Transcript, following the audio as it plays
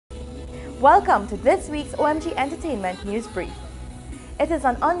Welcome to this week's OMG Entertainment News Brief. It is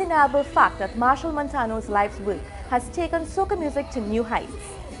an undeniable fact that Machel Montano's life's work has taken soca music to new heights.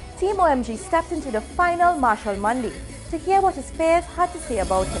 Team OMG stepped into the final Machel Monday to hear what his peers had to say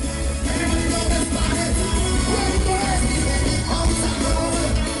about him.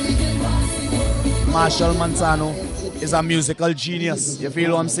 Machel Montano is a musical genius. You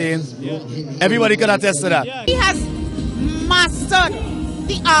feel what I'm saying? Yeah. Everybody can attest to that. He has mastered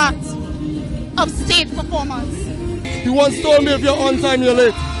the art of stage performance. He once told me if you're on time, you're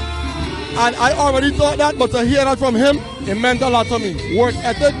late. And I already thought that, but to hear that from him, it meant a lot to me. Work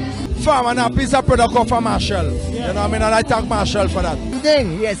ethic. Fam, and a piece of product come from Machel. You know what I mean? And I thank Machel for that.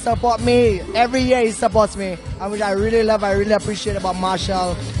 He supports me. Every year he supports me. And which I really love, I really appreciate about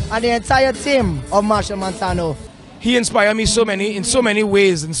Machel and the entire team of Machel Montano. He inspired me in so many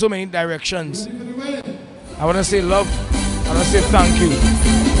ways, in so many directions. I want to say love. I want to say thank you.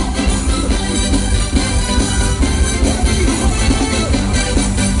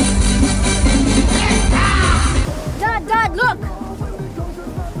 Dad, look!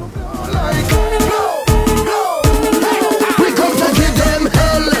 We come to give them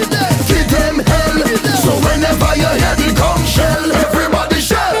hell, give them hell. So whenever you hear the conch shell, everybody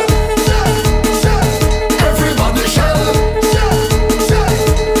shell, everybody shell,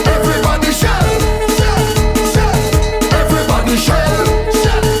 everybody shell, everybody shell.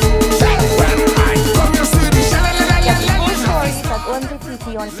 Stories at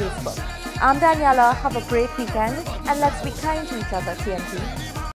OMG on Facebook. I'm Daniela. Have a great weekend and let's be kind to each other, TNT.